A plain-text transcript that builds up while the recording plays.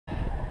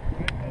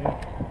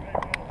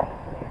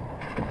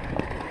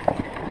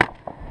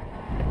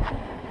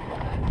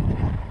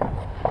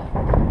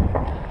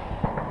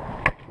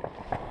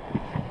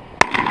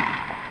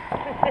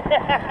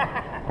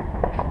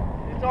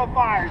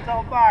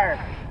fire.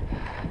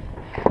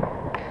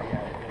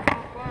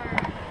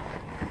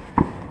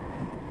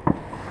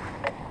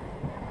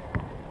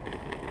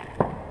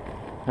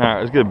 Alright,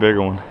 let's get a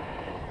bigger one.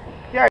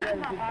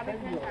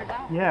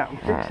 Yeah,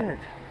 fix it.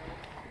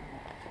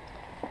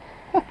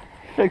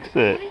 Fix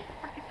it.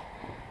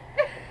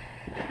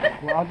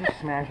 Well, I'll just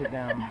smash it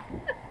down.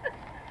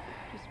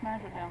 Just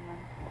smash it down then.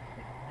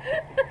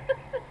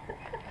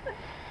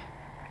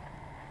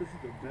 This is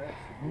the best.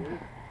 Dude.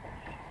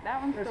 That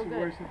one's That's still the good.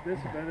 worst. This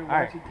is better than All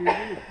right. watching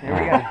TV. Here we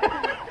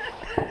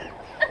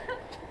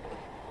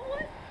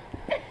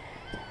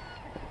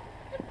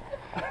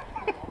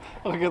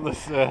go. Look at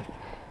this.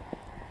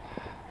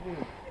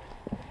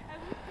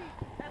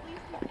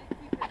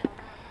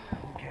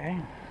 Okay.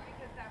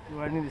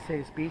 Do I need to say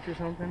a speech or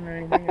something or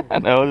anything? I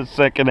know, the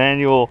second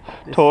annual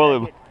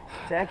toilet.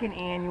 Second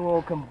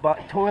annual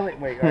toilet.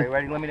 Wait, all right,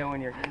 ready? Let me know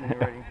when you're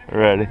ready.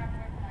 Ready.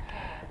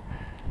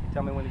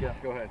 Tell me when to go.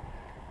 Go ahead.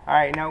 All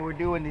right, now we're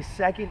doing the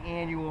second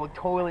annual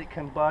toilet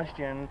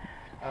combustion.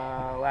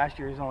 Last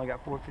year's only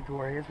got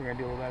 454 hits. We're gonna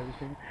do a little better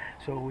this year.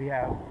 So we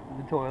have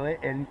the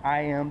toilet, and I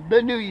am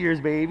the New Year's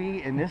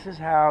baby, and this is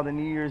how the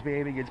New Year's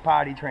baby gets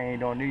potty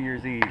trained on New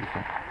Year's Eve.